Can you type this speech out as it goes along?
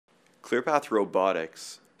Clearpath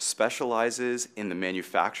Robotics specializes in the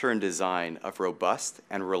manufacture and design of robust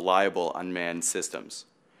and reliable unmanned systems.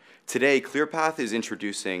 Today, Clearpath is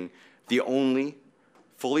introducing the only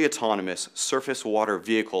fully autonomous surface water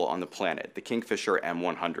vehicle on the planet, the Kingfisher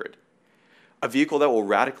M100. A vehicle that will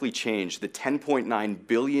radically change the $10.9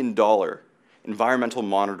 billion environmental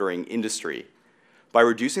monitoring industry by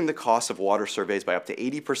reducing the cost of water surveys by up to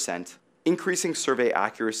 80%, increasing survey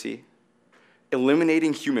accuracy,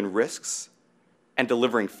 eliminating human risks, and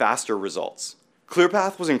delivering faster results.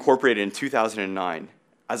 Clearpath was incorporated in 2009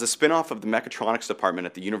 as a spin-off of the Mechatronics department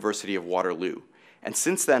at the University of Waterloo, and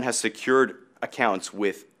since then has secured accounts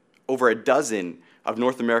with over a dozen of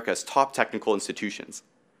North America's top technical institutions.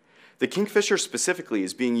 The Kingfisher specifically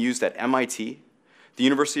is being used at MIT, the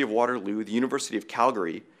University of Waterloo, the University of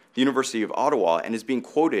Calgary, the University of Ottawa, and is being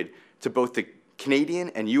quoted to both the Canadian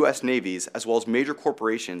and US Navies, as well as major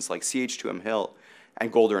corporations like CH2M Hill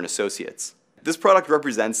and Golder and Associates. This product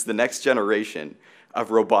represents the next generation of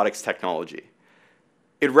robotics technology.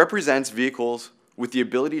 It represents vehicles with the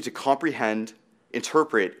ability to comprehend,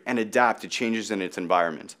 interpret, and adapt to changes in its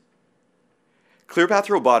environment. Clearpath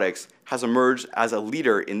Robotics has emerged as a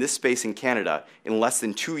leader in this space in Canada in less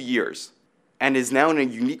than 2 years and is now in a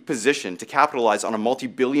unique position to capitalize on a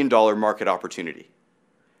multi-billion-dollar market opportunity.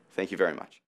 Thank you very much.